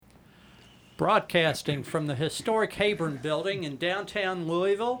Broadcasting from the historic Hayburn Building in downtown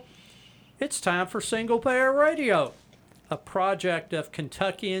Louisville, it's time for Single Payer Radio, a project of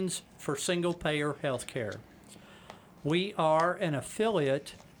Kentuckians for Single Payer Healthcare. We are an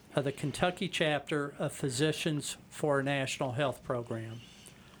affiliate of the Kentucky chapter of Physicians for a National Health Program.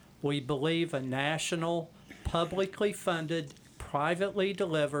 We believe a national, publicly funded, privately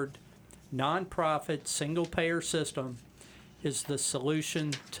delivered, nonprofit single-payer system is the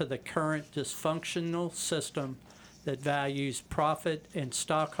solution to the current dysfunctional system that values profit and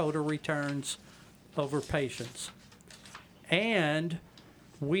stockholder returns over patients. And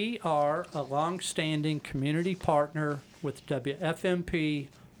we are a long-standing community partner with WFMP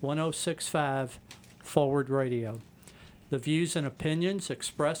 1065 Forward Radio. The views and opinions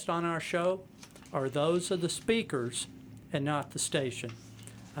expressed on our show are those of the speakers and not the station.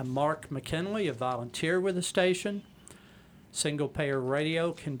 I'm Mark McKinley, a volunteer with the station. Single Payer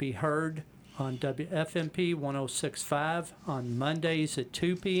Radio can be heard on WFMP 1065 on Mondays at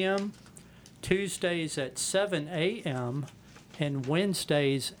 2 p.m., Tuesdays at 7 a.m., and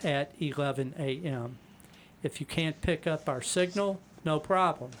Wednesdays at 11 a.m. If you can't pick up our signal, no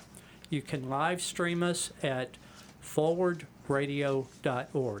problem. You can live stream us at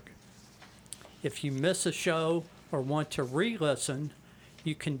forwardradio.org. If you miss a show or want to re-listen,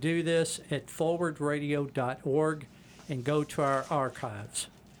 you can do this at forwardradio.org and go to our archives.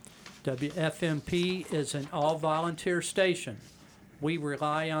 WFMP is an all-volunteer station. We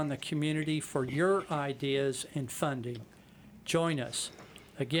rely on the community for your ideas and funding. Join us.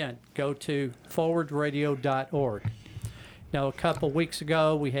 Again, go to forwardradio.org. Now, a couple weeks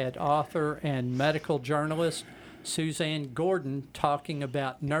ago, we had author and medical journalist Suzanne Gordon talking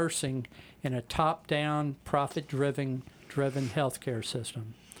about nursing in a top-down, profit-driven healthcare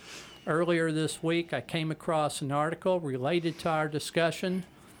system. Earlier this week, I came across an article related to our discussion.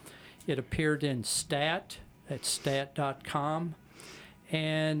 It appeared in Stat at stat.com,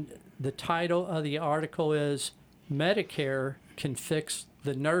 and the title of the article is Medicare Can Fix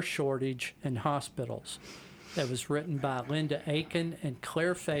the Nurse Shortage in Hospitals. That was written by Linda Aiken and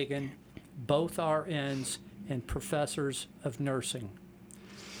Claire Fagan, both RNs and professors of nursing.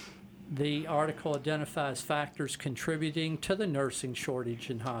 The article identifies factors contributing to the nursing shortage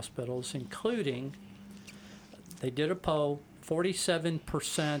in hospitals, including, they did a poll,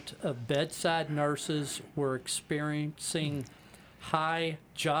 47% of bedside nurses were experiencing high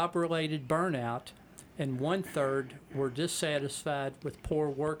job-related burnout, and 1/3 were dissatisfied with poor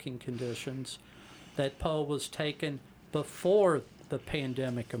working conditions. That poll was taken before the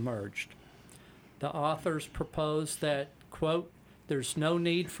pandemic emerged. The authors proposed that, quote, there's no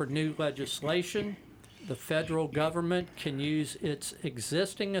need for new legislation. The federal government can use its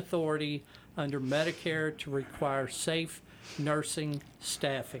existing authority under Medicare to require safe nursing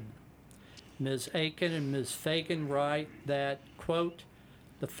staffing. Ms. Aiken and Ms. Fagan write that, quote,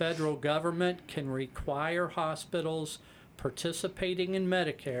 the federal government can require hospitals participating in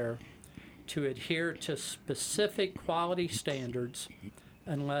Medicare to adhere to specific quality standards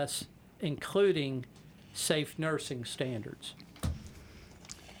unless including safe nursing standards.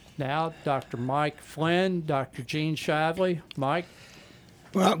 Now, Dr. Mike Flynn, Dr. Gene Shively. Mike?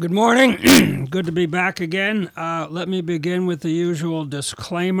 Well, good morning. Good to be back again. Let me begin with the usual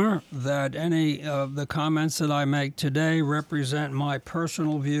disclaimer that any of the comments that I make today represent my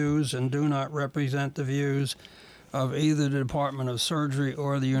personal views and do not represent the views of either the Department of Surgery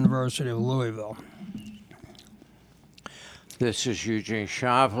or the University of Louisville. This is Eugene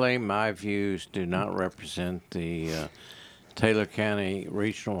Shively. My views do not represent the Taylor County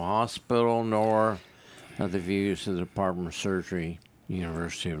Regional Hospital nor the views of the Department of Surgery,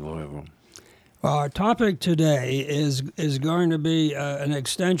 University of Louisville. Well, our topic today is going to be an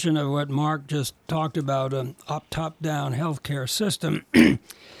extension of what Mark just talked about, an top-down healthcare system.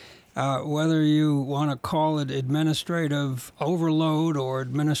 Whether you want to call it administrative overload or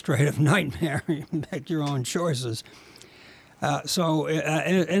administrative nightmare, you can make your own choices. So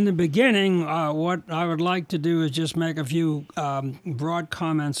in the beginning, what I would like to do is just make a few broad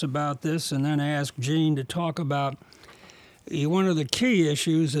comments about this and then ask Gene to talk about one of the key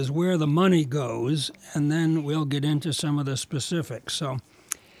issues is where the money goes, and then we'll get into some of the specifics. So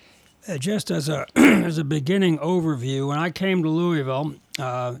just as a as a beginning overview, when I came to Louisville,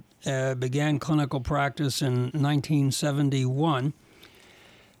 began clinical practice in 1971,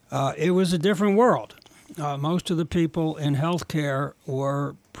 it was a different world. Most of the people in healthcare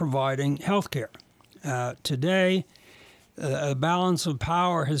were providing healthcare. Today, the balance of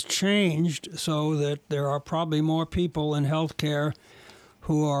power has changed so that there are probably more people in healthcare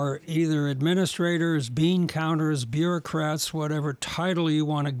who are either administrators, bean counters, bureaucrats, whatever title you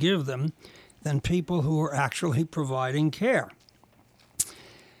want to give them, than people who are actually providing care.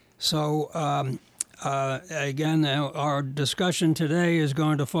 So again, our discussion today is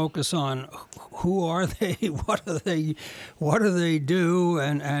going to focus on who are they, what do they do,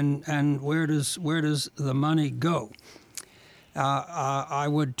 and where does the money go. I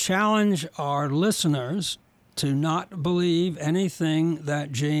would challenge our listeners to not believe anything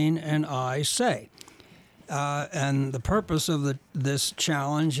that Gene and I say. And the purpose of this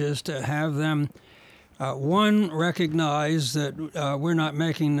challenge is to have them, one, recognize that we're not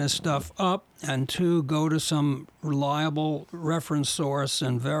making this stuff up, and two, go to some reliable reference source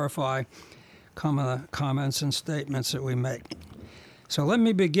and verify comments and statements that we make. So let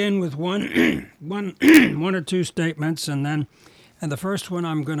me begin with one or two statements, and the first one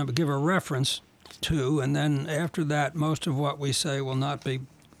I'm going to give a reference to, and then after that, most of what we say will not be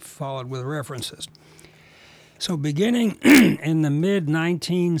followed with references. So beginning in the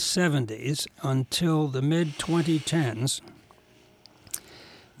mid-1970s until the mid-2010s,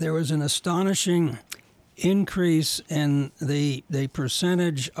 there was an astonishing increase in the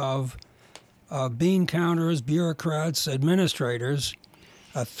percentage of bean counters, bureaucrats, administrators,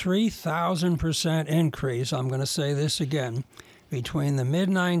 a 3,000% increase, I'm going to say this again, between the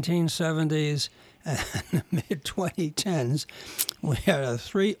mid-1970s and the mid-2010s. We had a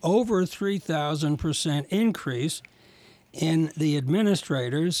over 3,000% increase in the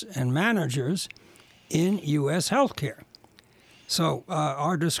administrators and managers in U.S. healthcare. So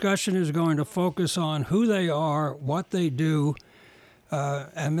our discussion is going to focus on who they are, what they do,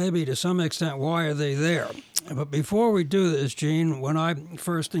 and maybe to some extent why are they there. But before we do this, Gene, when I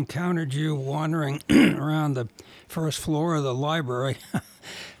first encountered you wandering around the first floor of the library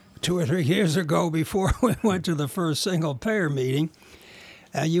 2 or 3 years ago before we went to the first single-payer meeting,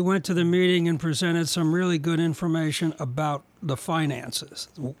 you went to the meeting and presented some really good information about the finances,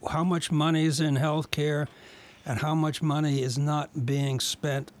 how much money is in healthcare and how much money is not being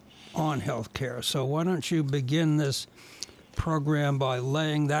spent on healthcare. So why don't you begin this program by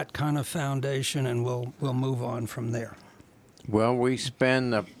laying that kind of foundation, and we'll move on from there. Well, we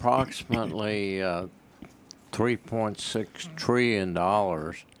spend approximately $3.6 trillion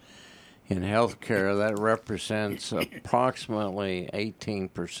in healthcare. That represents approximately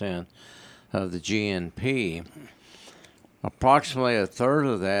 18% of the GNP. Approximately a third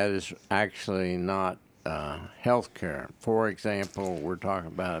of that is actually not healthcare. For example, we're talking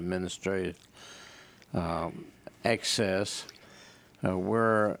about administrative excess.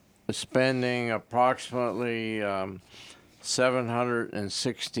 We're spending approximately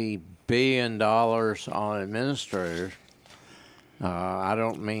 $760 billion on administrators. I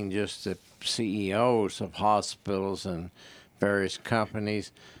don't mean just the CEOs of hospitals and various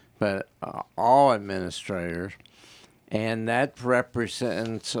companies, but all administrators. And that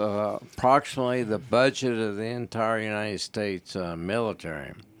represents approximately the budget of the entire United States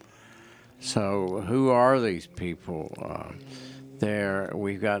military. So who are these people?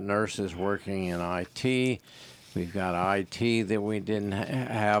 We've got nurses working in IT. We've got IT that we didn't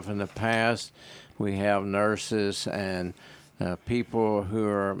have in the past. We have nurses and people who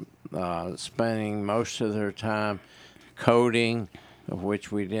are spending most of their time coding, of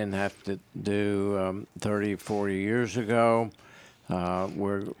which we didn't have to do 30, 40 years ago.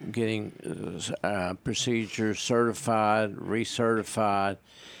 We're getting procedures certified, recertified.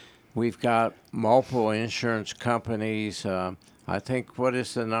 We've got multiple insurance companies. I think, what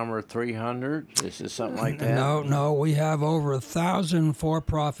is the number, 300? Is it something like that? No, we have over 1,000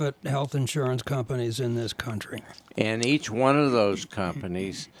 for-profit health insurance companies in this country. And each one of those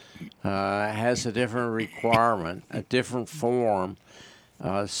companies has a different requirement, a different form.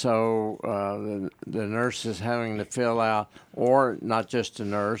 So the nurse is having to fill out, or not just the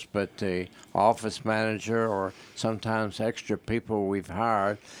nurse, but the office manager or sometimes extra people we've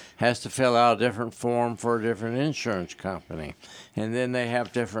hired has to fill out a different form for a different insurance company. And then they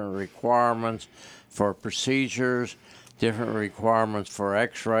have different requirements for procedures, different requirements for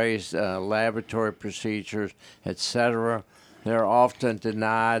x-rays, laboratory procedures, etc. They're often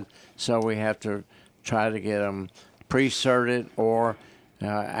denied, so we have to try to get them pre-certed, or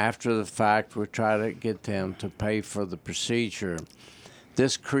after the fact, we try to get them to pay for the procedure.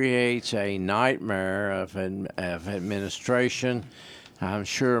 This creates a nightmare of administration. I'm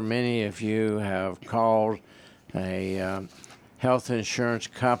sure many of you have called a health insurance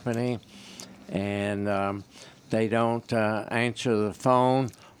company and they don't answer the phone,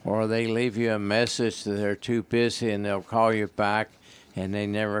 or they leave you a message that they're too busy and they'll call you back, and they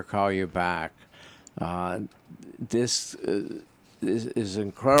never call you back. This is an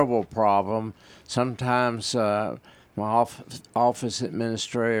incredible problem. Sometimes my office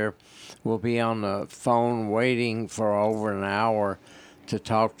administrator will be on the phone waiting for over an hour to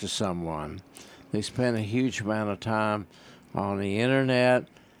talk to someone. They spend a huge amount of time on the internet.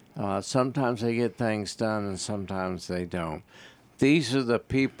 Sometimes they get things done and sometimes they don't. These are the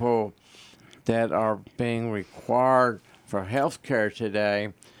people that are being required for health care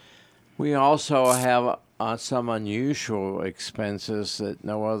today. We also have some unusual expenses that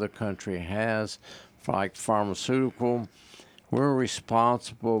no other country has, like pharmaceutical. We're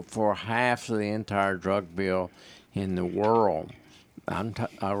responsible for half of the entire drug bill in the world. I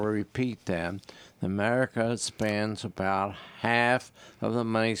will repeat that. America spends about half of the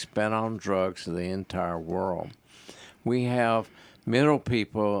money spent on drugs of the entire world. We have middle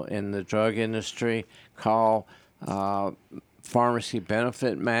people in the drug industry called pharmacy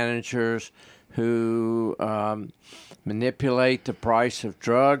benefit managers who manipulate the price of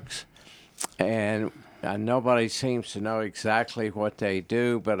drugs, and nobody seems to know exactly what they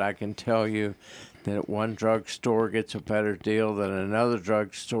do, but I can tell you that one drugstore gets a better deal than another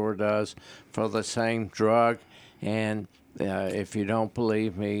drugstore does for the same drug. And if you don't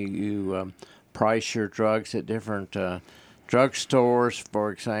believe me, you price your drugs at different drugstores.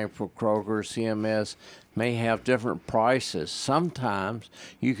 For example, Kroger, CMS may have different prices. Sometimes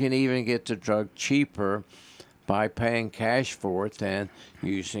you can even get the drug cheaper by paying cash for it than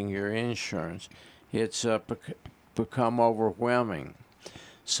using your insurance. It's become overwhelming.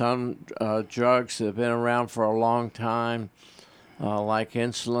 Some drugs that have been around for a long time, like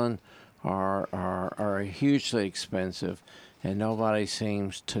insulin, are hugely expensive, and nobody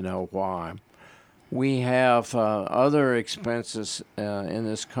seems to know why. We have other expenses in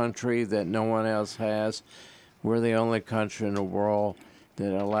this country that no one else has. We're the only country in the world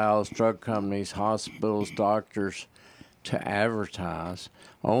that allows drug companies, hospitals, doctors to advertise.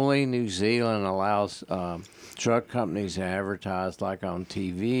 Only New Zealand allows drug companies to advertise, like on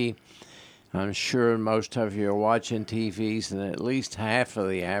TV. I'm sure most of you are watching TVs, and at least half of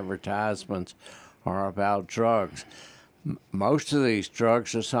the advertisements are about drugs. Most of these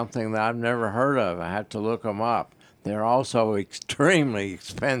drugs are something that I've never heard of. I have to look them up. They're also extremely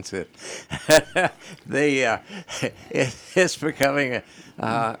expensive. It's becoming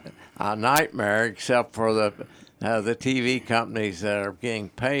a nightmare, except for the TV companies that are getting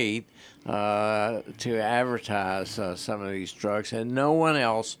paid to advertise some of these drugs, and no one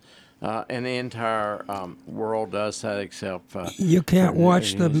else in the entire world does that except you can't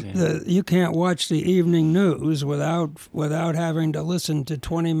watch you can't watch the evening news without having to listen to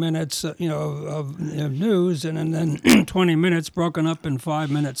 20 minutes of news and then 20 minutes broken up in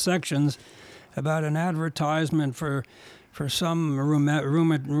 5-minute sections about an advertisement for some rheumatic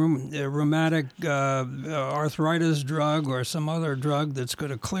arthritis drug or some other drug that's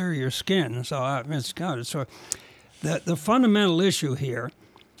going to clear your skin. So it's kind so the fundamental issue here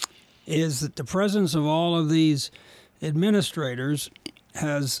is that the presence of all of these administrators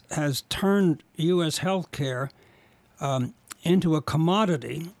has turned U.S. healthcare into a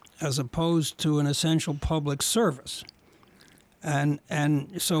commodity as opposed to an essential public service. And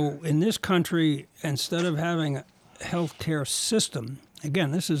so in this country, instead of having a healthcare system, again,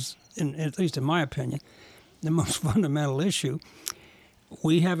 this is, at least in my opinion, the most fundamental issue,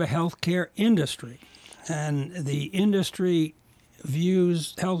 we have a healthcare industry. And the industry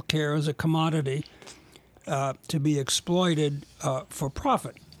views healthcare as a commodity to be exploited for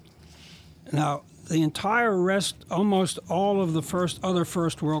profit. Now, the entire rest, almost all of the other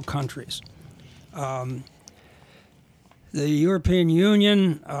first world countries, the European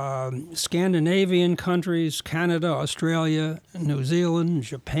Union, Scandinavian countries, Canada, Australia, New Zealand,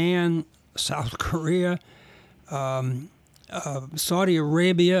 Japan, South Korea, Saudi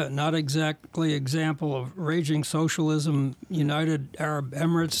Arabia, not exactly example of raging socialism, United Arab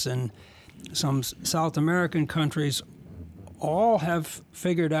Emirates, and some South American countries, all have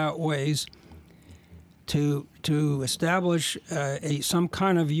figured out ways to establish some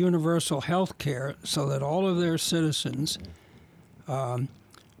kind of universal health care so that all of their citizens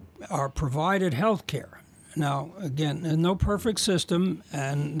are provided health care. Now, again, there's no perfect system,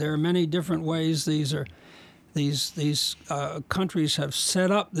 and there are many different ways these countries have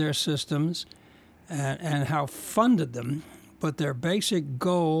set up their systems and how funded them, but their basic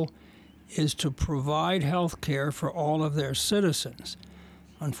goal is to provide health care for all of their citizens.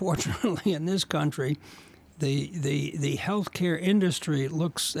 Unfortunately, in this country, the healthcare industry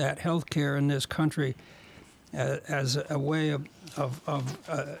looks at healthcare in this country as a way of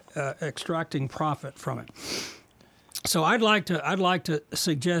extracting profit from it. So I'd like to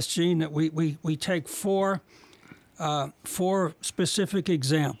suggest, Gene, that we take four specific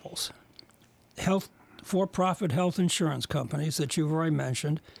examples: for-profit health insurance companies that you've already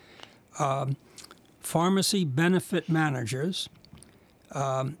mentioned, pharmacy benefit managers,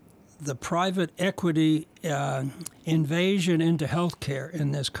 the private equity invasion into healthcare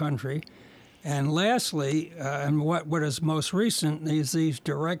in this country, and lastly, and what is most recent, is these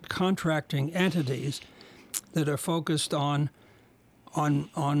direct contracting entities that are focused on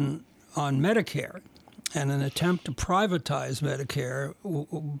Medicare, and an attempt to privatize Medicare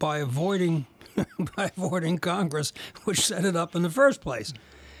by avoiding Congress, which set it up in the first place.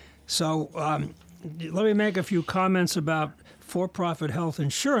 So let me make a few comments about for-profit health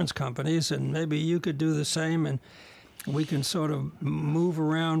insurance companies, and maybe you could do the same, and we can sort of move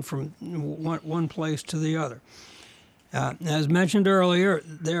around from one place to the other. As mentioned earlier,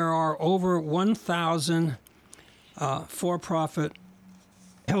 there are over 1,000 for-profit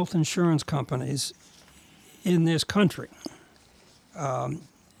health insurance companies in this country.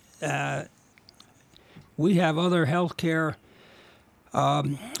 We have other healthcare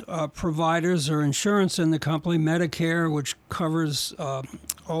providers or insurance in the company, Medicare, which covers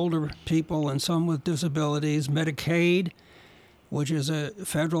older people and some with disabilities, Medicaid, which is a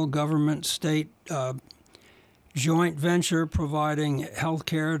federal government state joint venture providing health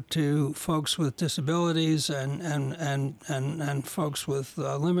care to folks with disabilities and folks with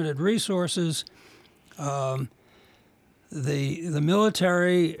limited resources. The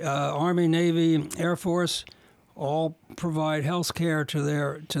military, Army, Navy, Air Force, all provide health care to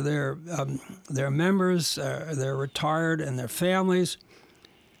their members, their retired and their families,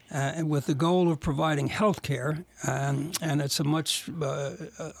 with the goal of providing health care. And it's a much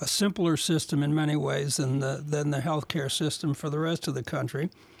a simpler system in many ways than the health care system for the rest of the country.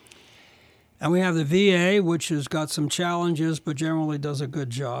 And we have the VA, which has got some challenges, but generally does a good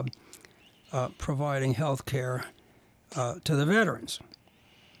job providing health care to the veterans.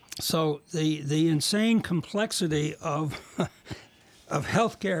 So the insane complexity of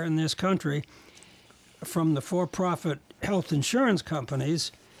healthcare in this country, from the for-profit health insurance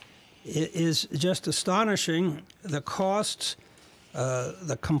companies, is just astonishing. The costs,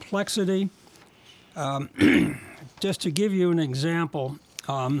 the complexity. Just to give you an example,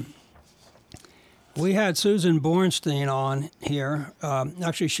 we had Susan Bornstein on here.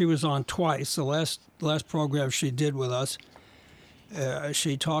 Actually, she was on twice. The last program she did with us,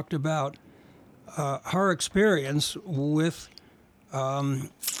 she talked about her experience with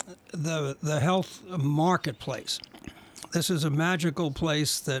the health marketplace. This is a magical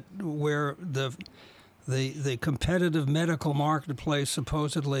place where the competitive medical marketplace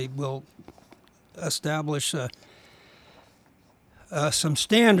supposedly will establish some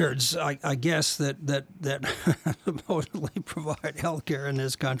standards, I guess, that supposedly provide health care in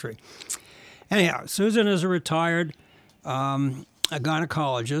this country. Anyhow, Susan is a retired a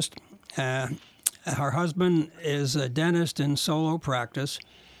gynecologist. Her husband is a dentist in solo practice,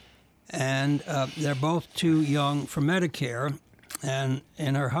 and they're both too young for Medicare. And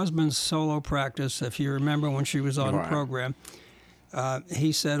in her husband's solo practice, if you remember when she was on the program,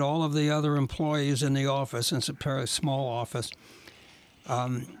 he said all of the other employees in the office, and it's a very small office,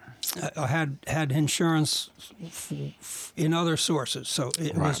 had insurance in other sources. So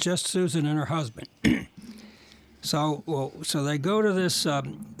it was just Susan and her husband. So they go to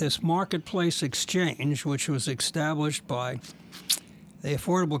this marketplace exchange, which was established by the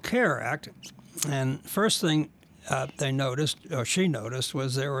Affordable Care Act, and first thing they noticed, or she noticed,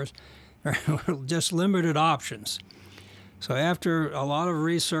 was there were just limited options. So after a lot of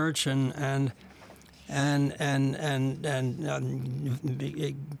research and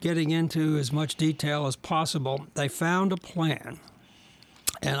getting into as much detail as possible, they found a plan.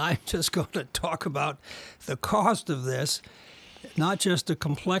 And I'm just going to talk about the cost of this, not just the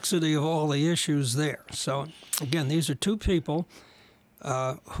complexity of all the issues there. So, again, these are two people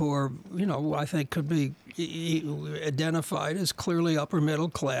who are, I think could be identified as clearly upper middle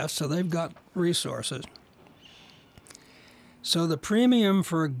class, so they've got resources. So the premium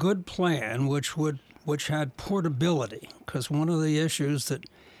for a good plan, which had portability, because one of the issues that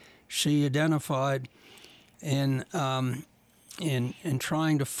she identified in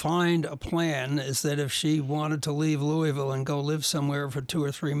trying to find a plan is that if she wanted to leave Louisville and go live somewhere for 2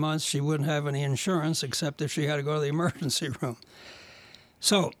 or 3 months, she wouldn't have any insurance except if she had to go to the emergency room.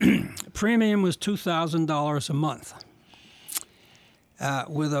 So premium was $2,000 a month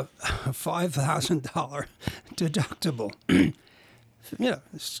with a $5,000 deductible.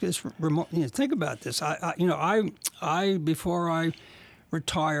 It's remote. Think about this. I before I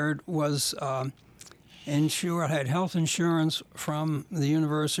retired was insured. I had health insurance from the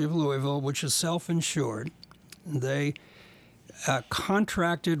University of Louisville, which is self-insured. They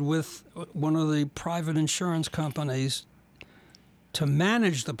contracted with one of the private insurance companies to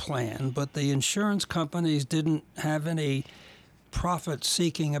manage the plan, but the insurance companies didn't have any profit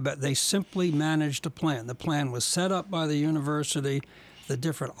seeking about. They simply managed the plan. The plan was set up by the university, the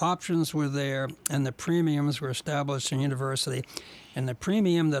different options were there, and the premiums were established in university. And the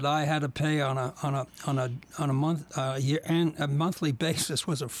premium that I had to pay on a monthly basis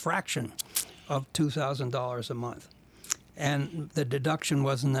was a fraction of $2,000 a month, and the deduction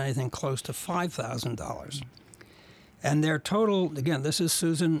wasn't anything close to $5,000. And their total, again, this is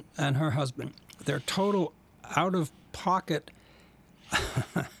Susan and her husband, their total out-of-pocket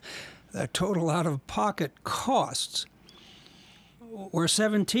costs were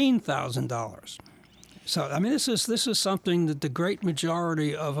 $17,000. So, I mean, this is something that the great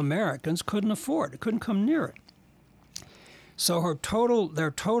majority of Americans couldn't afford. It couldn't come near it. So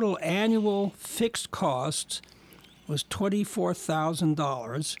their total annual fixed costs was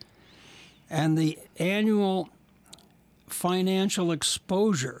 $24,000, and the annual financial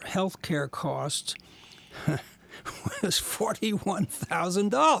exposure, healthcare costs, was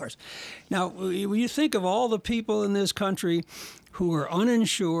 $41,000. Now, when you think of all the people in this country who are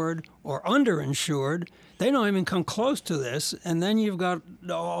uninsured or underinsured, they don't even come close to this. And then you've got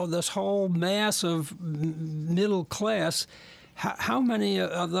this whole mass of middle class. How many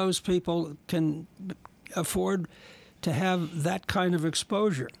of those people can afford to have that kind of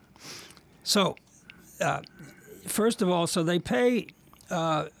exposure? So, first of all, so they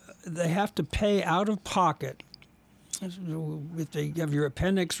have to pay out of pocket. If they have your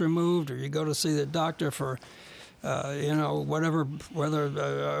appendix removed, or you go to see the doctor for, whether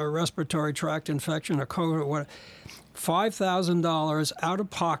a respiratory tract infection or COVID or what, $5,000 out of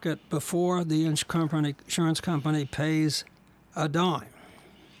pocket before the insurance company pays a dime.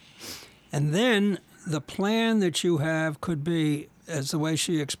 And then the plan that you have could be, as the way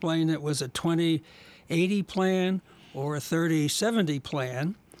she explained it, was a 20/80 plan or a 30/70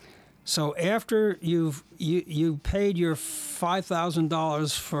 plan. So after you paid your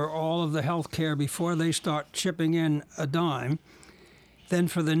 $5,000 for all of the health care before they start chipping in a dime, then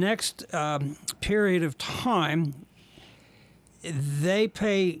for the next period of time, they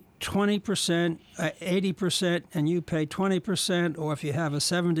pay 20%, 80%, and you pay 20%. Or if you have a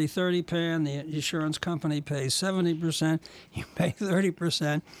 70/30 plan, the insurance company pays 70%, you pay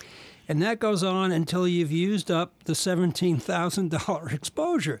 30%. And that goes on until you've used up the $17,000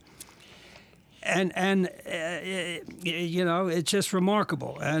 exposure. And it's just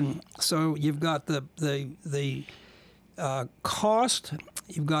remarkable. And so you've got the cost,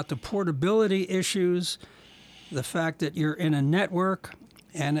 you've got the portability issues, the fact that you're in a network,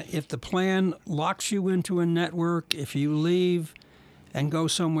 and if the plan locks you into a network, if you leave and go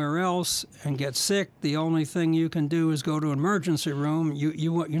somewhere else and get sick, the only thing you can do is go to an emergency room.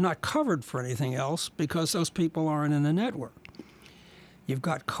 You're not covered for anything else because those people aren't in the network. You've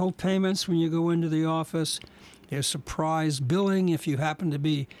got co-payments when you go into the office. There's surprise billing if you happen to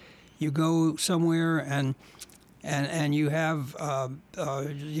be, you go somewhere and you have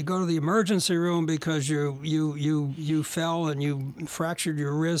you go to the emergency room because you fell and you fractured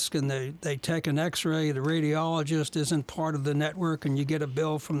your wrist, and they take an X-ray. The radiologist isn't part of the network, and you get a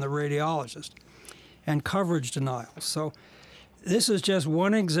bill from the radiologist, and coverage denial. So this is just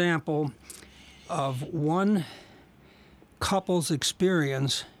one example of one couple's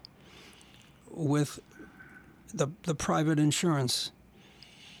experience with the private insurance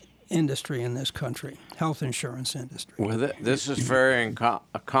industry in this country, health insurance industry. Well, this is very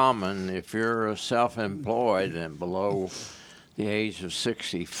common. If you're self-employed and below the age of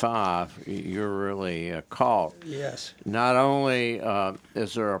 65, you're really caught. Yes. Not only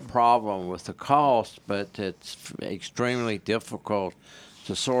is there a problem with the cost, but it's extremely difficult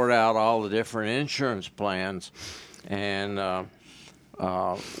to sort out all the different insurance plans and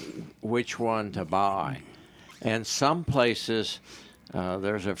which one to buy. And some places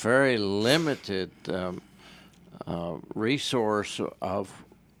there's a very limited resource of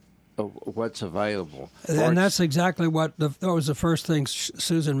what's available. And that's exactly what that was the first thing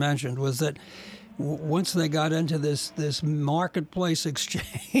Susan mentioned, was that once they got into this marketplace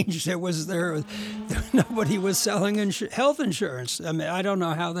exchange, nobody was selling health insurance. I mean, I don't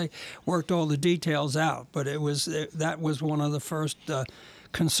know how they worked all the details out, but that was one of the first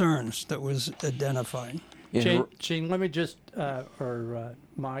concerns that was identified. Gene, let me just,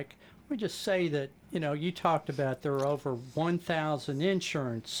 Mike, let me just say that, you talked about there are over 1,000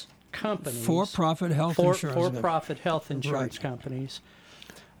 insurance companies. For-profit health insurance. For-profit health insurance companies.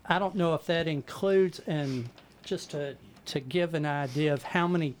 I don't know if that includes, and just to give an idea of how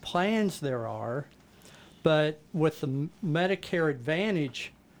many plans there are, But with the Medicare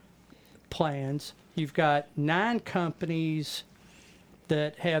Advantage plans, you've got 9 companies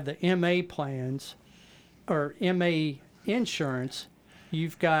that have the MA plans or MA insurance.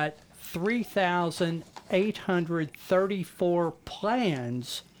 You've got 3,834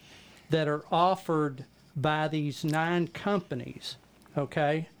 plans that are offered by these 9 companies,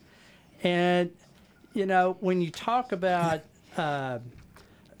 okay? And, you know, when you talk about,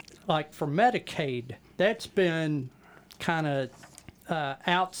 like for Medicaid, that's been kind of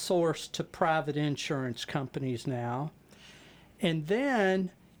outsourced to private insurance companies now. And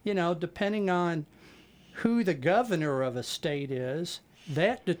then, you know, depending on who the governor of a state is,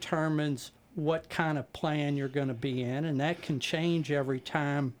 that determines what kind of plan you're going to be in, and that can change every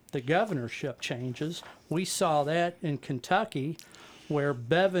time the governorship changes. We saw that in Kentucky, where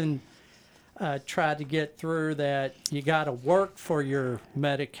Bevin tried to get through that you got to work for your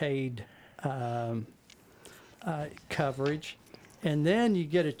Medicaid coverage, and then you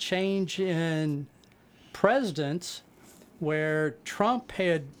get a change in presidents where Trump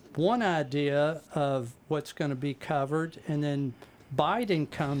had one idea of what's going to be covered, and then Biden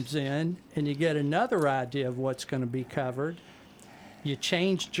comes in and you get another idea of what's going to be covered. You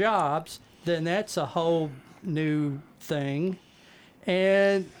change jobs, then that's a whole new thing.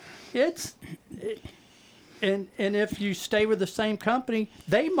 And and if you stay with the same company,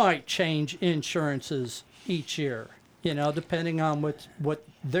 they might change insurances each year, you know, depending on what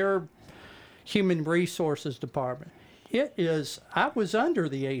their human resources department. I was under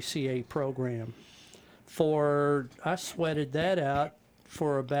the ACA program I sweated that out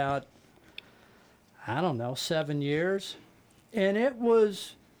for about, I don't know, 7 years. And it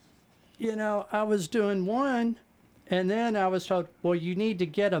was, you know, I was doing one, and then I was told, well, you need to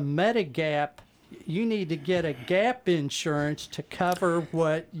get a Medigap. You need to get a gap insurance to cover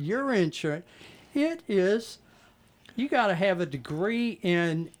what your insurance. It is, you got to have a degree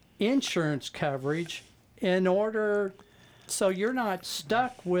in insurance coverage in order so you're not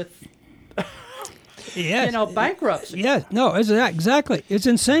stuck with yes. you know, bankruptcy. Yes, no, exactly. It's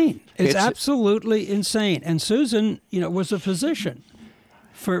insane. It's absolutely insane. And Susan, you know, was a physician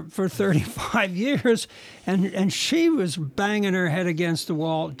for 35 years, and she was banging her head against the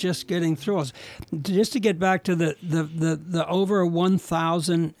wall, just getting through us. Just to get back to the over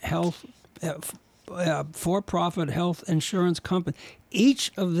 1,000 health for-profit health insurance companies,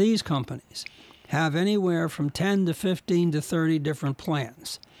 each of these companies have anywhere from 10 to 15 to 30 different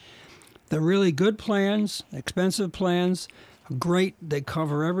plans. The really good plans, expensive plans, great. They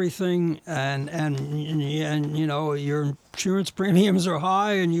cover everything, and you know, your insurance premiums are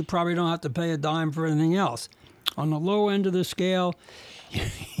high, and you probably don't have to pay a dime for anything else. On the low end of the scale,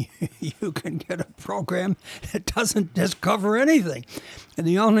 you can get a program that doesn't just cover anything, and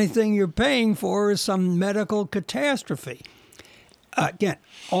the only thing you're paying for is some medical catastrophe. Again,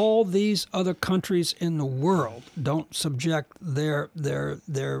 all these other countries in the world don't subject their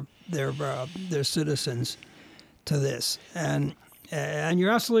citizens to this, and you're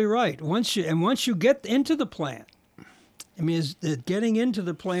absolutely right. Once you get into the plan, I mean, getting into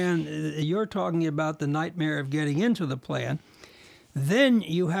the plan, you're talking about the nightmare of getting into the plan. Then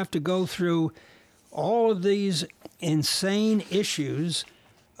you have to go through all of these insane issues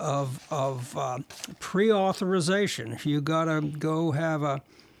of pre-authorization. If you got to go have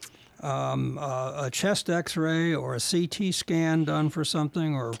a chest X-ray or a CT scan done for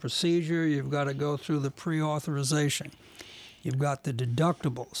something or a procedure, you've got to go through the pre-authorization. You've got the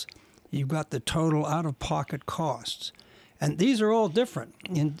deductibles. You've got the total out-of-pocket costs. And these are all different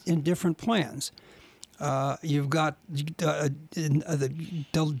in different plans. You've got the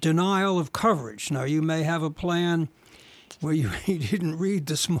denial of coverage. Now, you may have a plan where you didn't read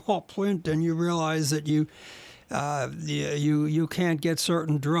the small print and you realize that you can't get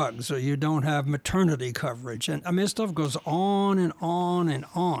certain drugs, or you don't have maternity coverage. And I mean, stuff goes on and on and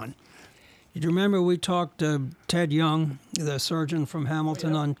on. You remember we talked to Ted Young, the surgeon from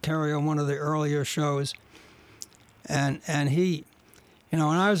Hamilton, Ontario, on one of the earlier shows, and he, you know,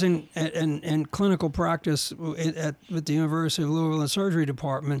 when I was in clinical practice with the University of Louisville surgery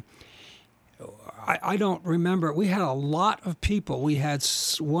department, I don't remember. We had a lot of people. We had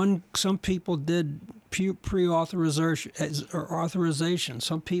some people did pre-authorization or authorization.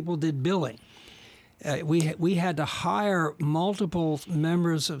 Some people did billing. We had to hire multiple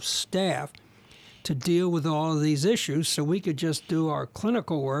members of staff to deal with all of these issues, so we could just do our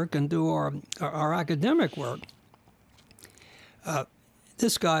clinical work and do our academic work.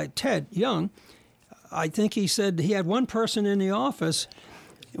 This guy, Ted Young, I think he said he had one person in the office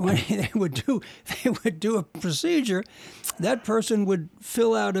when they would do a procedure, that person would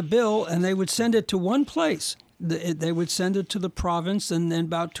fill out a bill and they would send it to one place. They would send it to the province, and then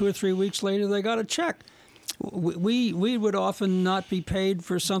about 2 or 3 weeks later, they got a check. We would often not be paid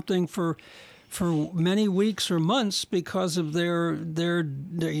for something for many weeks or months because of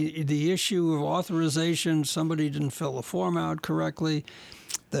the issue of authorization. Somebody didn't fill the form out correctly.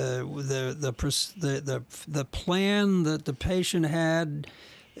 The plan that the patient had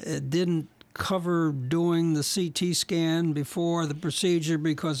didn't cover doing the CT scan before the procedure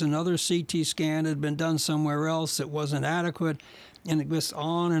because another CT scan had been done somewhere else that wasn't adequate, and it goes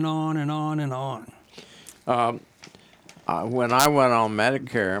on and on and on and on. When I went on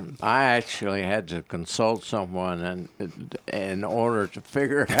Medicare, I actually had to consult someone in order to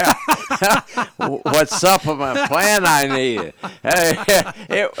figure out what supplement plan I needed.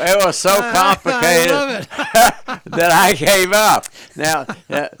 It was so complicated that I gave up. Now,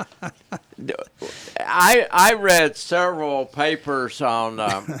 I read several papers on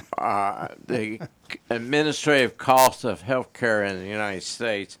the administrative cost of healthcare in the United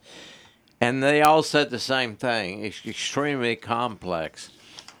States. And they all said the same thing. It's extremely complex,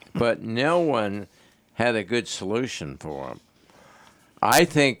 but no one had a good solution for them. I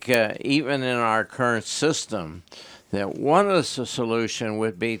think even in our current system, that one of the solutions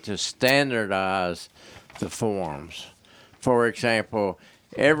would be to standardize the forms. For example,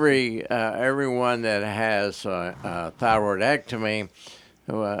 everyone that has thyroidectomy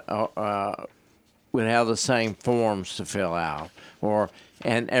would have the same forms to fill out,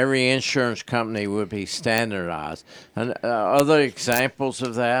 and every insurance company would be standardized. And other examples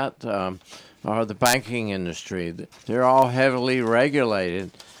of that are the banking industry. They're all heavily regulated,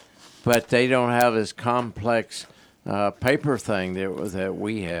 but they don't have this complex paper thing that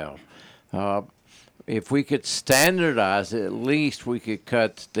we have. If we could standardize it, at least we could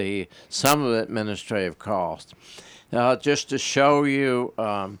cut some of the administrative cost. Just to show you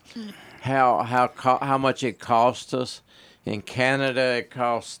how much it costs us. In Canada, it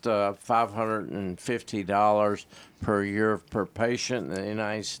costs $550 per year per patient. In the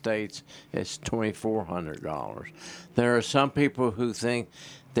United States, it's $2,400. There are some people who think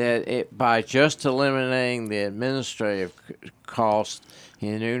that by just eliminating the administrative costs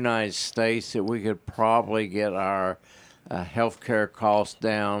in the United States, that we could probably get our healthcare costs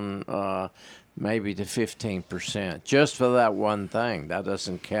down maybe to 15%, just for that one thing. That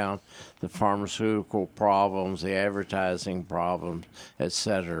doesn't count the pharmaceutical problems, the advertising problems, et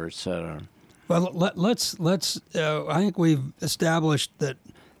cetera, et cetera. Well, let's. I think we've established that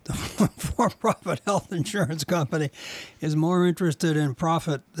the for-profit health insurance company is more interested in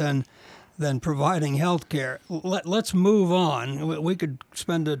profit than providing health care. Let's move on. We could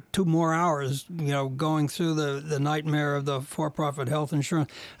spend 2 more hours, going through the nightmare of the for-profit health insurance.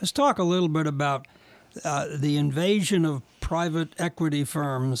 Let's talk a little bit about the invasion of private equity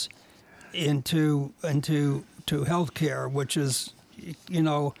firms into health care, which is,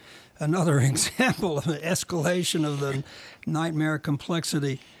 another example of an escalation of the nightmare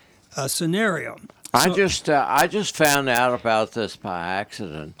complexity scenario. I just found out about this by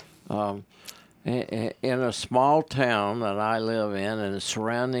accident. In a small town that I live in and the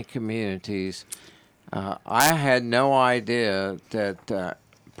surrounding communities, I had no idea that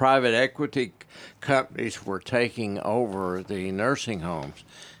private equity companies were taking over the nursing homes.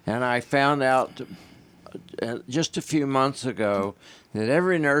 And I found out just a few months ago that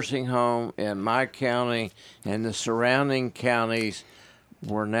every nursing home in my county and the surrounding counties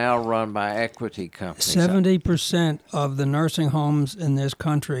were now run by equity companies. 70% of the nursing homes in this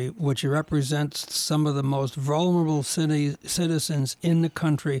country, which represents some of the most vulnerable citizens in the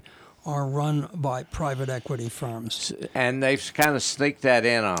country, are run by private equity firms. And they've kind of sneaked that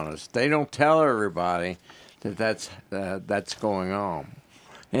in on us. They don't tell everybody that that's going on.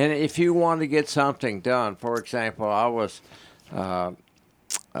 And if you want to get something done, for example, I was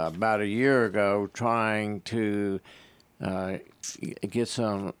about a year ago trying to get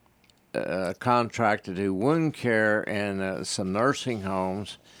some contract to do wound care in some nursing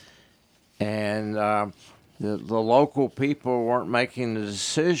homes, and the local people weren't making the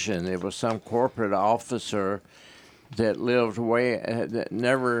decision. It was some corporate officer that lived that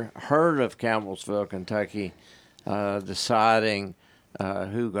never heard of Campbellsville, Kentucky, deciding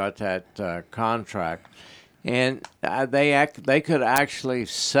who got that contract. And they could actually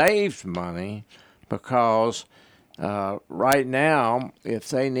save money because right now, if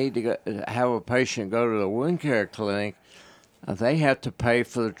they need to have a patient go to the wound care clinic, they have to pay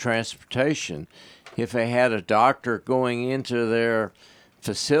for the transportation. If they had a doctor going into their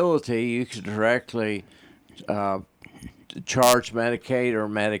facility, you could directly charge Medicaid or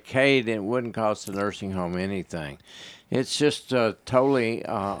Medicaid, it wouldn't cost the nursing home anything. It's just totally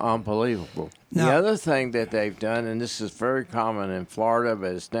unbelievable. Now, the other thing that they've done, and this is very common in Florida,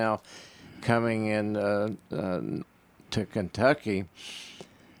 but it's now coming in to Kentucky,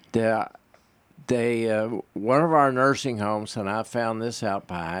 one of our nursing homes, and I found this out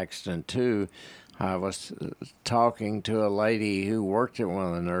by accident too. I was talking to a lady who worked at one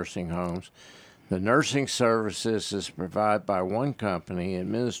of the nursing homes. The nursing services is provided by one company,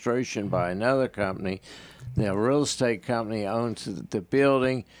 administration by another company. The real estate company owns the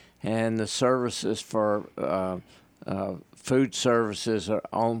building, and the services for food services are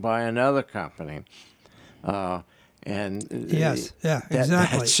owned by another company. Yes, yeah,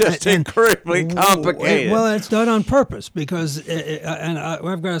 exactly. That's just incredibly complicated. Well, it's done on purpose because,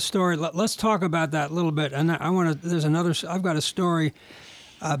 I've got a story. Let's talk about that a little bit. And I want to. There's another. I've got a story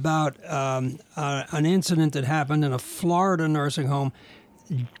about an incident that happened in a Florida nursing home.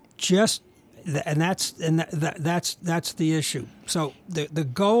 That's the issue. So the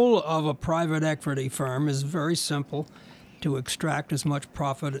goal of a private equity firm is very simple: to extract as much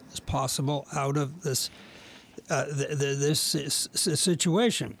profit as possible out of this. This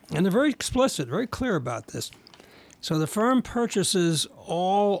situation, and they're very explicit, very clear about this. So the firm purchases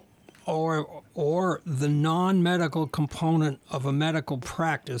all or the non-medical component of a medical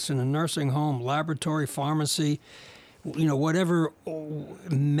practice in a nursing home, laboratory, pharmacy, whatever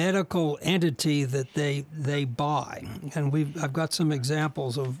medical entity that they buy. And I've got some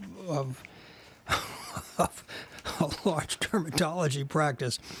examples of a large dermatology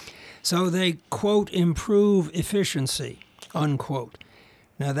practice. So they, quote, improve efficiency, unquote.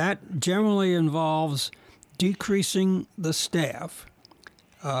 Now that generally involves decreasing the staff,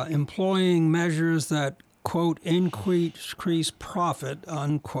 employing measures that, quote, increase profit,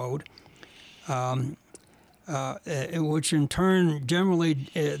 unquote, which in turn generally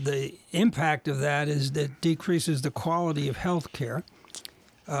the impact of that is that decreases the quality of health care.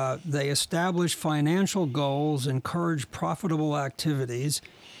 They establish financial goals, encourage profitable activities,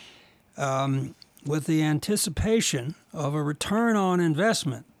 with the anticipation of a return on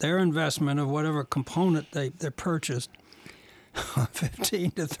investment, their investment of whatever component they purchased,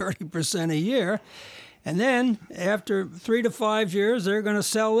 15 to 30% a year. And then after 3 to 5 years, they're going to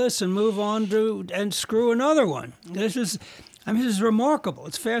sell this and move on and screw another one. This is remarkable.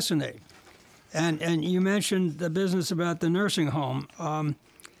 It's fascinating. And you mentioned the business about the nursing home.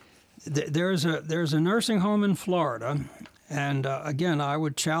 There's a nursing home in Florida. And again, I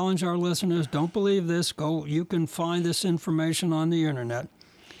would challenge our listeners, don't believe this. You can find this information on the internet.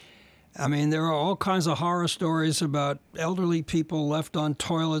 I mean, there are all kinds of horror stories about elderly people left on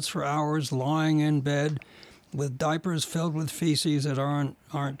toilets for hours, lying in bed with diapers filled with feces that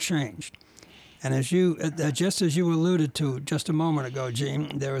aren't changed. And just as you alluded to just a moment ago,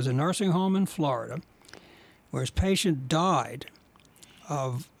 Gene, there was a nursing home in Florida where his patient died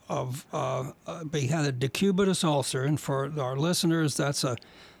he had a decubitus ulcer, and for our listeners, that's a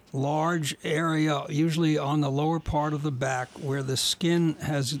large area, usually on the lower part of the back, where the skin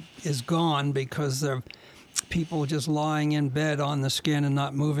is gone because they're people just lying in bed on the skin and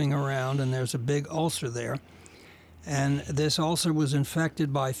not moving around, and there's a big ulcer there. And this ulcer was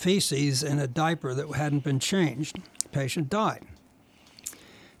infected by feces in a diaper that hadn't been changed. The patient died.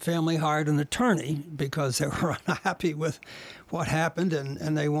 Family hired an attorney because they were unhappy with what happened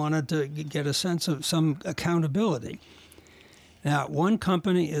and they wanted to get a sense of some accountability. Now, one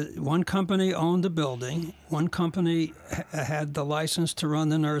company owned the building, one company had the license to run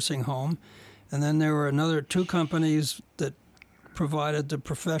the nursing home, and then there were two companies that provided the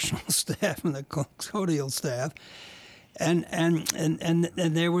professional staff and the custodial staff. And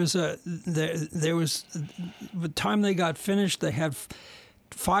there was by the time they got finished, they had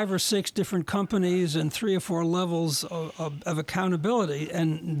 5 or 6 different companies and 3 or 4 levels of accountability,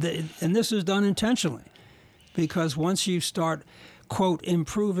 and this is done intentionally, because once you start, quote,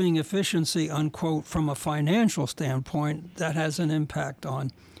 improving efficiency, unquote, from a financial standpoint, that has an impact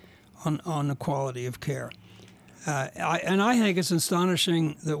on the quality of care. I think it's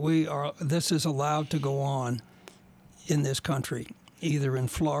astonishing that this is allowed to go on in this country, either in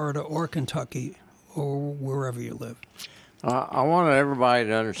Florida or Kentucky or wherever you live. I want everybody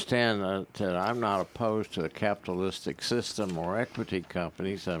to understand that I'm not opposed to a capitalistic system or equity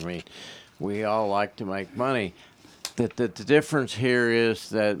companies. I mean, we all like to make money. The difference here is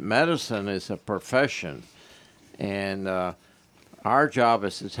that medicine is a profession, and our job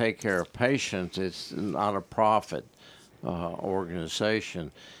is to take care of patients. It's not a profit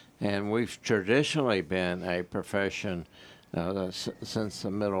organization. And we've traditionally been a profession since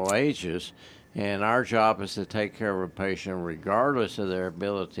the Middle Ages, And our job is to take care of a patient regardless of their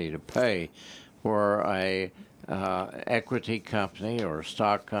ability to pay. For a equity company or a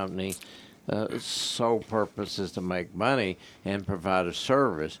stock company, sole purpose is to make money and provide a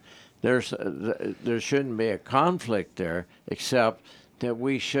service. There shouldn't be a conflict there, except that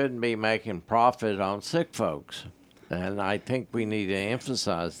we shouldn't be making profit on sick folks. And I think we need to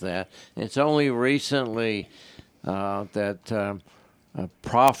emphasize that. It's only recently that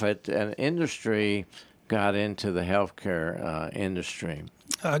profit and industry got into the healthcare industry.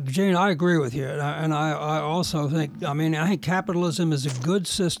 Gene, I agree with you, and I also think, I think capitalism is a good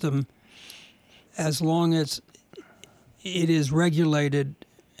system as long as it is regulated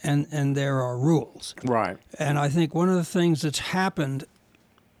and there are rules. Right. And I think one of the things that's happened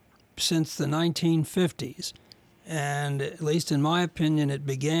since the 1950s, and at least in my opinion, it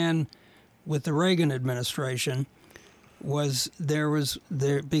began with the Reagan administration, was there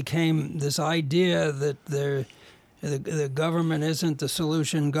became this idea that the government isn't the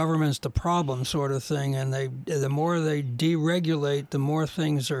solution, government's the problem, sort of thing. And the more they deregulate, the more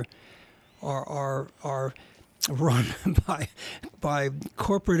things are run by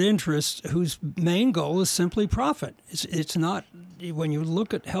corporate interests whose main goal is simply profit. It's not, when you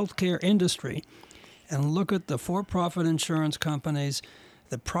look at healthcare industry and look at the for-profit insurance companies,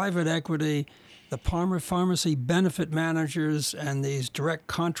 the private equity, the pharmacy benefit managers, and these direct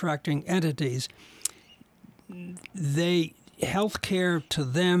contracting entities, healthcare to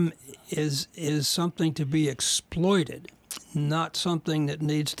them is something to be exploited, not something that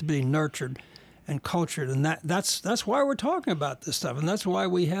needs to be nurtured and cultured. And that's why we're talking about this stuff, and that's why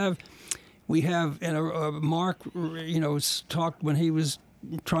we have Mark, talked when he was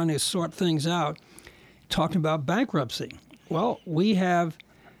trying to sort things out, talking about bankruptcy. Well, we have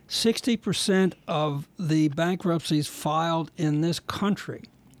 60% of the bankruptcies filed in this country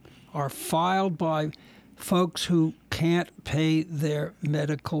are filed by folks who can't pay their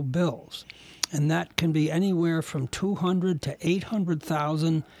medical bills, and that can be anywhere from $200,000 to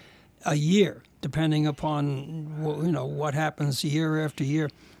 $800,000 a year, depending upon what happens year after year.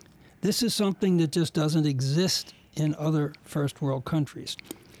 This is something that just doesn't exist in other first world countries.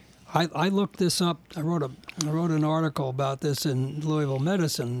 I looked this up. I wrote an article about this in Louisville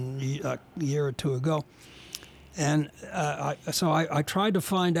Medicine a year or two ago, and so I tried to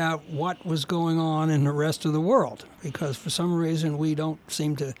find out what was going on in the rest of the world, because for some reason we don't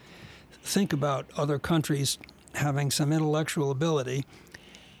seem to think about other countries having some intellectual ability.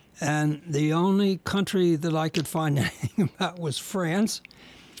 And the only country that I could find anything about was France,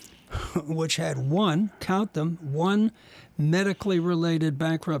 which had one medically related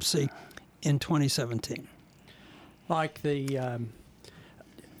bankruptcy in 2017. Like the,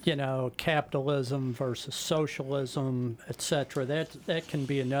 capitalism versus socialism, etc. That can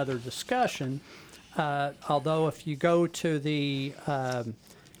be another discussion. Although if you go to the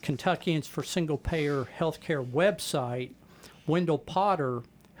Kentuckians for Single Payer Healthcare website, Wendell Potter,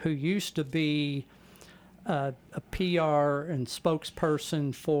 who used to be a PR and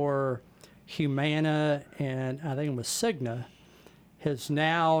spokesperson for Humana and I think it was Cigna, has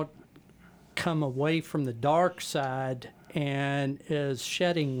now come away from the dark side and is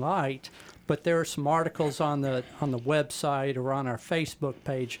shedding light. But there are some articles on the website or on our Facebook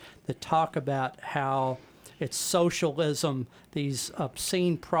page that talk about how it's socialism, these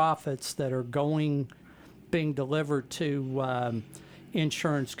obscene profits that are being delivered to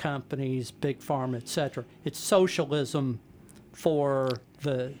insurance companies, big pharma, etc. It's socialism for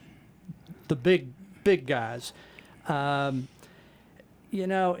the big guys, and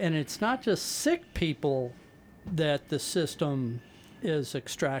it's not just sick people that the system is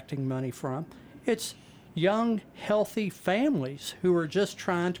extracting money from. It's young, healthy families who are just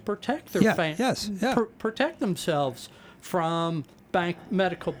trying to protect their protect themselves from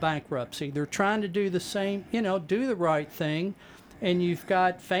medical bankruptcy. They're trying to do the same, do the right thing. And you've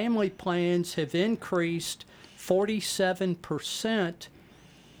got family plans have increased 47%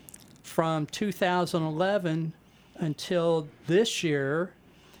 from 2011 until this year.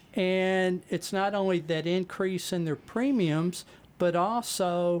 And it's not only that increase in their premiums, but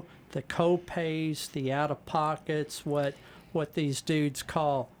also the co-pays, the out-of-pockets, what these dudes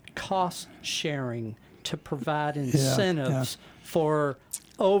call cost sharing to provide incentives for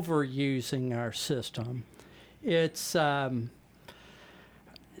overusing our system. It's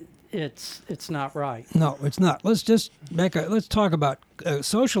not right. No, it's not. Let's talk about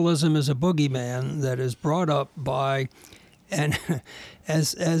socialism as a boogeyman that is brought up by, and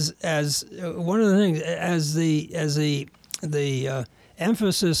as one of the things, as the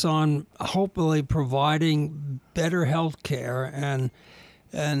emphasis on hopefully providing better health care and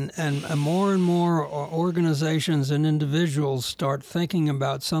and more organizations and individuals start thinking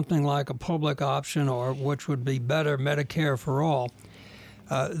about something like a public option, or which would be better, Medicare for all,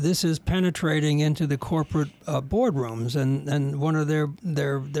 this is penetrating into the corporate boardrooms, and one of their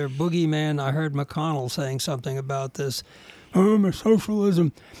boogeyman. I heard McConnell saying something about this.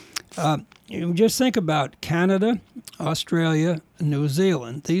 Socialism. You just think about Canada, Australia, New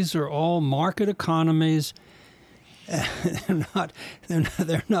Zealand. These are all market economies. They're not.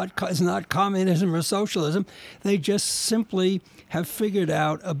 It's not communism or socialism. They just simply have figured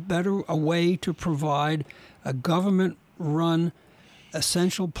out a way to provide a government-run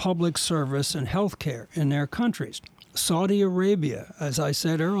essential public service and health care in their countries. Saudi Arabia, as I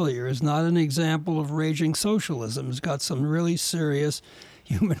said earlier, is not an example of raging socialism. It's got some really serious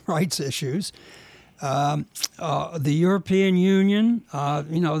human rights issues. The European Union,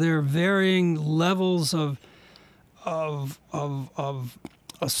 there are varying levels of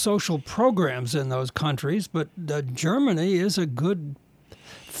social programs in those countries, but Germany is a good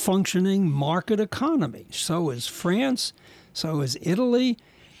functioning market economy. So is France. So is Italy.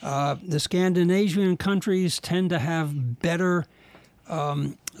 The Scandinavian countries tend to have better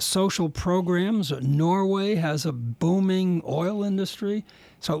social programs. Norway has a booming oil industry.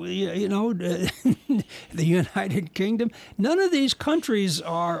 So, the United Kingdom, none of these countries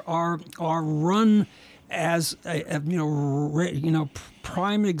are run as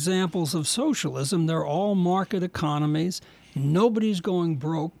prime examples of socialism. They're all market economies. Nobody's going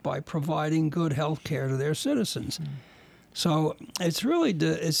broke by providing good health care to their citizens. So it's really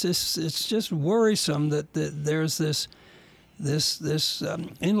it's just worrisome that there's this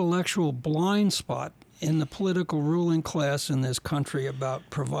intellectual blind spot in the political ruling class in this country about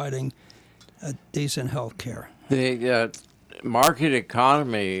providing decent health care. The market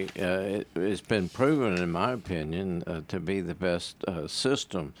economy has been proven, in my opinion, to be the best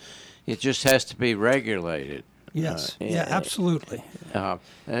system. It just has to be regulated. Yes, absolutely. An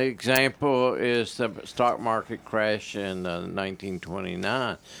example is the stock market crash in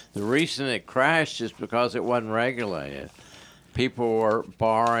 1929. The reason it crashed is because it wasn't regulated. People were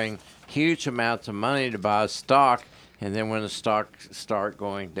borrowing huge amounts of money to buy stock, and then when the stock started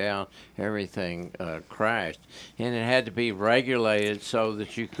going down, everything crashed. And it had to be regulated so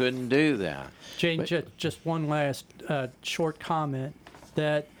that you couldn't do that. Jane, just one last short comment,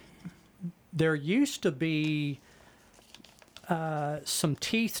 that there used to be some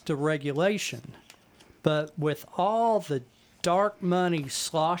teeth to regulation, but with all the dark money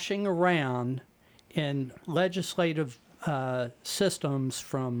sloshing around in legislative systems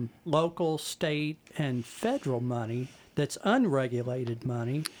from local, state, and federal money that's unregulated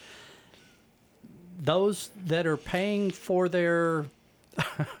money, those that are paying for their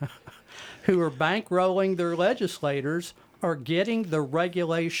who are bankrolling their legislators are getting the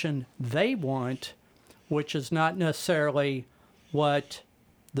regulation they want, which is not necessarily what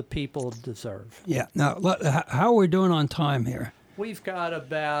the people deserve. Yeah. Now, how are we doing on time here? We've got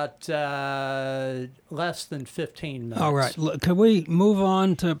about less than 15 minutes. All right. Could we move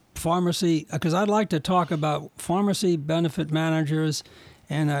on to pharmacy? Because I'd like to talk about pharmacy benefit managers.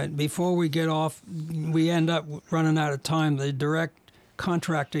 And before we get off, we end up running out of time, the direct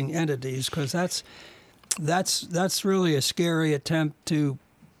contracting entities, because that's really a scary attempt to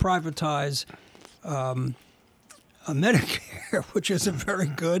privatize Medicare, which is a very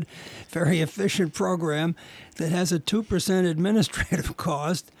good, very efficient program that has a 2% administrative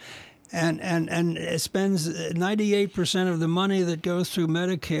cost, and it spends 98% of the money that goes through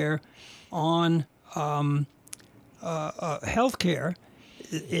Medicare on health care.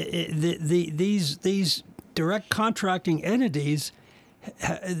 These direct contracting entities,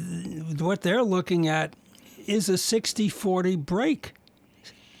 what they're looking at is a 60-40 break.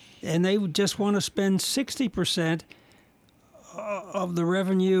 And they just want to spend 60% of the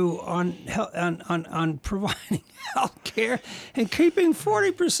revenue on providing health care and keeping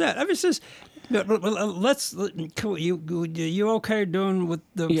 40%. I mean, it's just, you okay doing with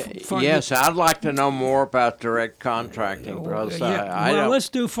the? Yes, I'd like to know more about direct contracting, because let's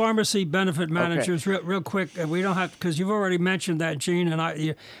do pharmacy benefit managers real quick. We don't have, because you've already mentioned that, Gene,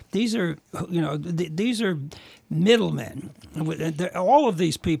 and these are middlemen. All of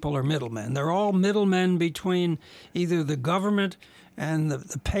these people are middlemen. They're all middlemen between either the government and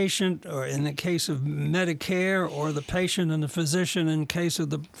the patient, or in the case of Medicare, or the patient and the physician in case of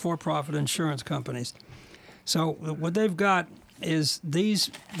the for-profit insurance companies. So what they've got is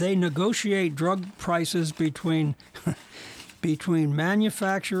they negotiate drug prices between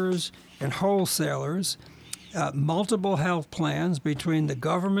manufacturers and wholesalers, multiple health plans between the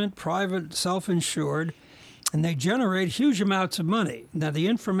government, private, self-insured, and they generate huge amounts of money. Now, the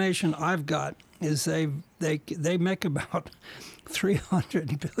information I've got is they make about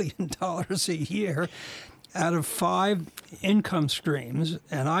 $300 billion a year out of 5 income streams,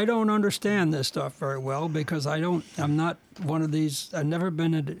 and I don't understand this stuff very well because I'm not one of these. I've never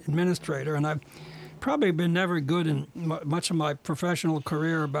been an administrator, and I've probably been never good in much of my professional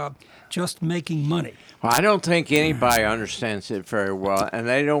career about just making money. Well, I don't think anybody understands it very well, and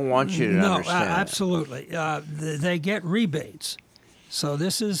they don't want you to understand it. Absolutely. They get rebates. So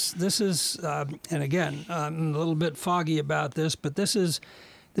this is, and again, I'm a little bit foggy about this, but this is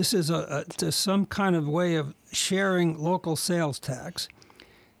some kind of way of sharing local sales tax.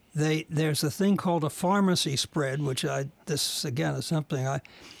 There's a thing called a pharmacy spread, which this again is something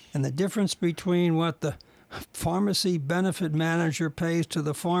and the difference between what the pharmacy benefit manager pays to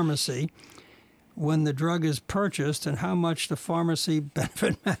the pharmacy when the drug is purchased and how much the pharmacy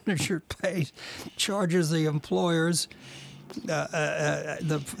benefit manager charges the employers. Whether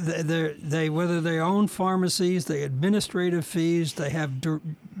they own pharmacies, the administrative fees, they have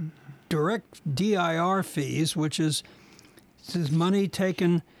direct DIR fees, which is money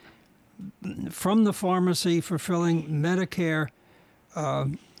taken from the pharmacy for filling Medicare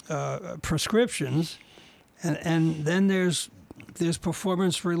prescriptions, and then there's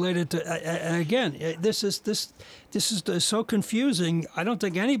performance related to. And again, this is so confusing. I don't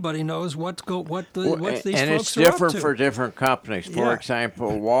think anybody knows what these folks are up to. And it's different for different companies. For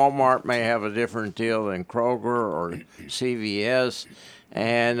example, Walmart may have a different deal than Kroger or CVS,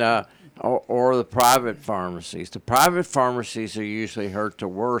 and or the private pharmacies. The private pharmacies are usually hurt the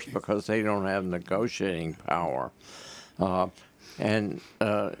worst because they don't have negotiating power. And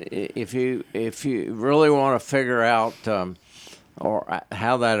if you really want to figure out or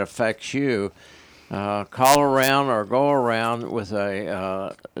how that affects you, call around or go around with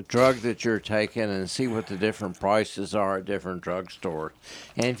a drug that you're taking and see what the different prices are at different drugstores.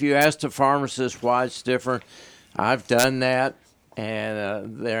 And if you ask the pharmacist why it's different, I've done that,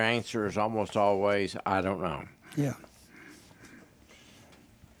 and their answer is almost always, I don't know. Yeah.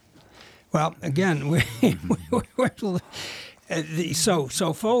 Well, again,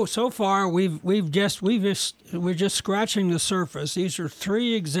 so far we're just scratching the surface. These are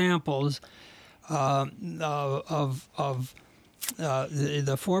 3 examples of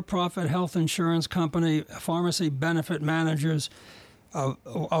the for-profit health insurance company, pharmacy benefit managers,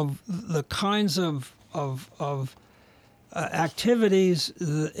 of the kinds of activities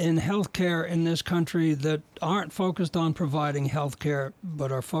in healthcare in this country that aren't focused on providing healthcare,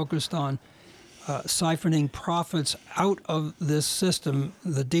 but are focused on siphoning profits out of this system,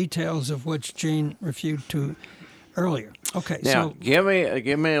 the details of which Gene referred to earlier. Okay, now, so give me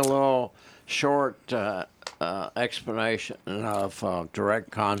a little short explanation of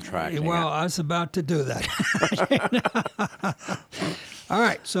direct contracting. Well, I was about to do that. All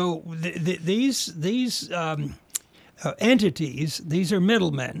right, so these entities, these are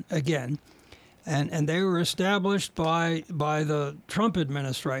middlemen again. And they were established by the Trump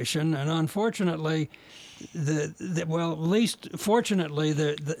administration, and unfortunately, at least fortunately,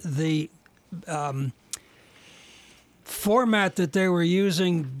 the format that they were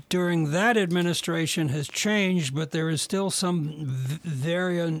using during that administration has changed, but there is still some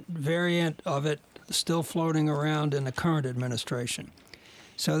variant of it still floating around in the current administration.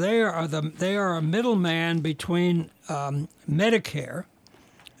 So they are a middleman between Medicare,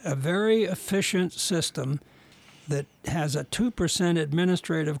 a very efficient system that has a 2%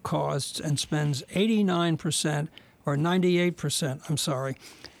 administrative costs and spends 89% or 98%,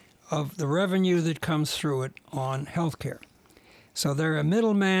 of the revenue that comes through it on healthcare. So they're a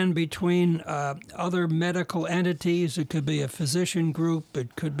middleman between other medical entities. It could be a physician group,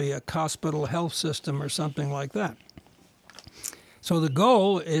 it could be a hospital health system or something like that. So the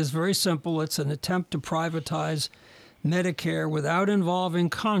goal is very simple. It's an attempt to privatize Medicare without involving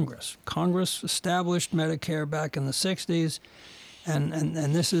Congress. Congress established Medicare back in the 60s, and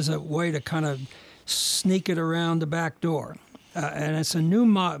this is a way to kind of sneak it around the back door. And it's a new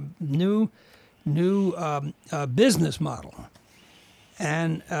business model.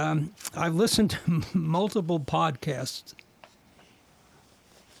 And I've listened to multiple podcasts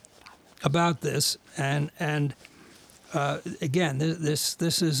about this, and again,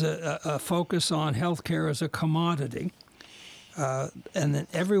 this is a focus on healthcare as a commodity. And in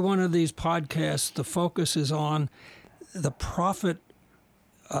every one of these podcasts, the focus is on the profit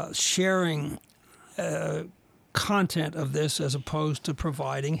sharing content of this as opposed to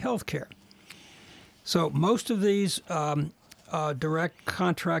providing healthcare. So most of these direct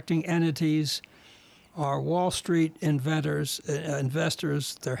contracting entities are Wall Street investors,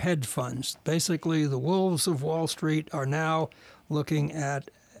 they're hedge funds. Basically, the wolves of Wall Street are now looking at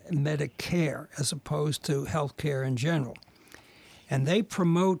Medicare as opposed to health care in general. And they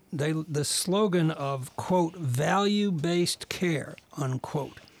promote the slogan of, quote, value-based care,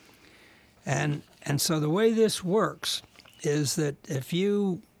 unquote. And so the way this works is that if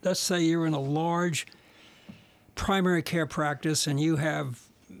you, let's say you're in a large primary care practice and you have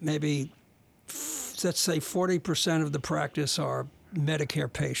maybe, let's say 40% of the practice are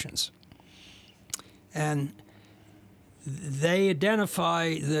Medicare patients. And they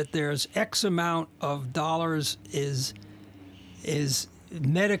identify that there's X amount of dollars is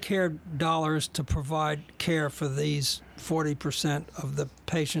Medicare dollars to provide care for these 40% of the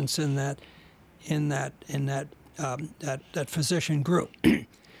patients in that physician group.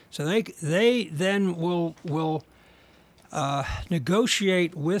 So they then will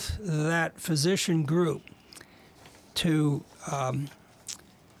negotiate with that physician group to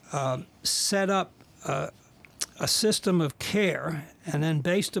set up a system of care, and then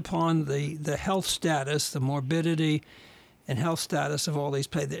based upon the health status, the morbidity and health status of all these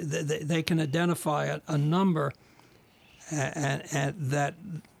patients, they can identify a number and that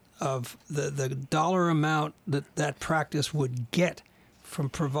of the dollar amount that practice would get from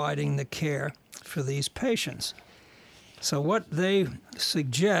providing the care for these patients. So what they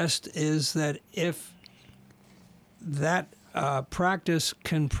suggest is that if that practice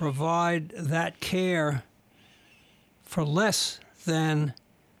can provide that care for less than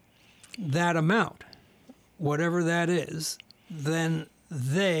that amount, whatever that is, then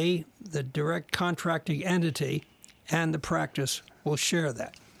they, the direct contracting entity, and the practice will share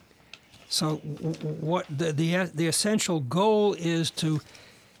that. So what the essential goal is to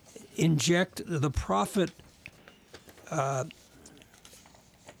inject the profit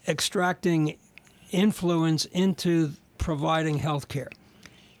extracting influence into providing health care.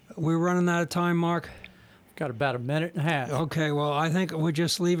 We're running out of time, Mark? Got about a minute and a half. Okay, well, I think we'll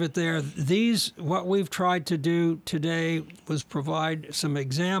just leave it there. What we've tried to do today was provide some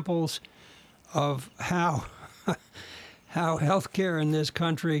examples of how healthcare in this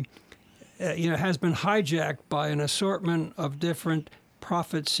country has been hijacked by an assortment of different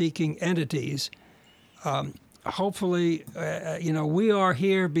profit-seeking entities. Hopefully, we are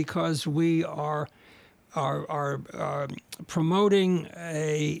here because we are promoting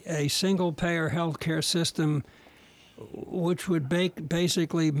a single-payer healthcare system, which would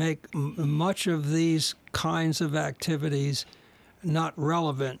basically make much of these kinds of activities not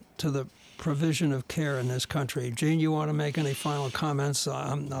relevant to the provision of care in this country. Gene, you want to make any final comments?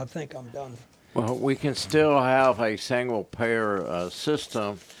 I think I'm done. Well, we can still have a single-payer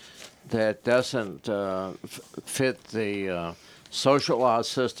system that doesn't fit the socialized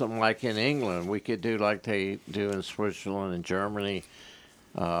system like in England. We could do like they do in Switzerland and Germany,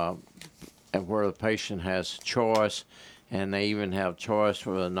 and where the patient has choice, and they even have choice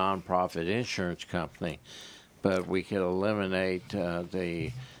with a nonprofit insurance company. But we could eliminate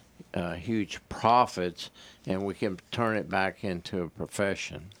the huge profits, and we can turn it back into a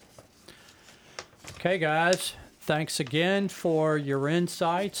profession. Okay, guys. Thanks again for your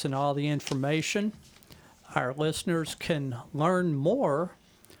insights and all the information. Our listeners can learn more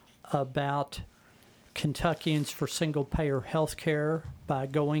about Kentuckians for Single-Payer Healthcare by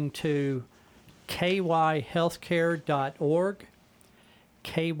going to kyhealthcare.org,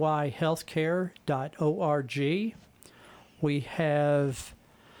 kyhealthcare.org. We have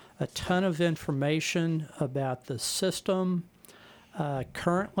a ton of information about the system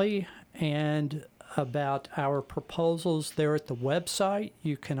currently and about our proposals there at the website.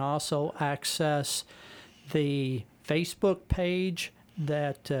 You can also access the Facebook page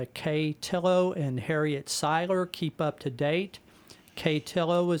that Kay Tillow and Harriet Seiler keep up to date. Kay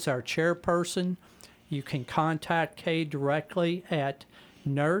Tillow is our chairperson. You can contact Kay directly at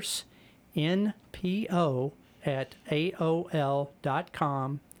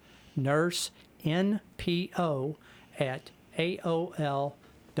nursenpo@aol.com,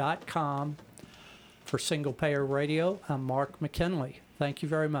 nursenpo@aol.com. For Single Payer Radio, I'm Mark McKinley. Thank you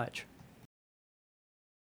very much.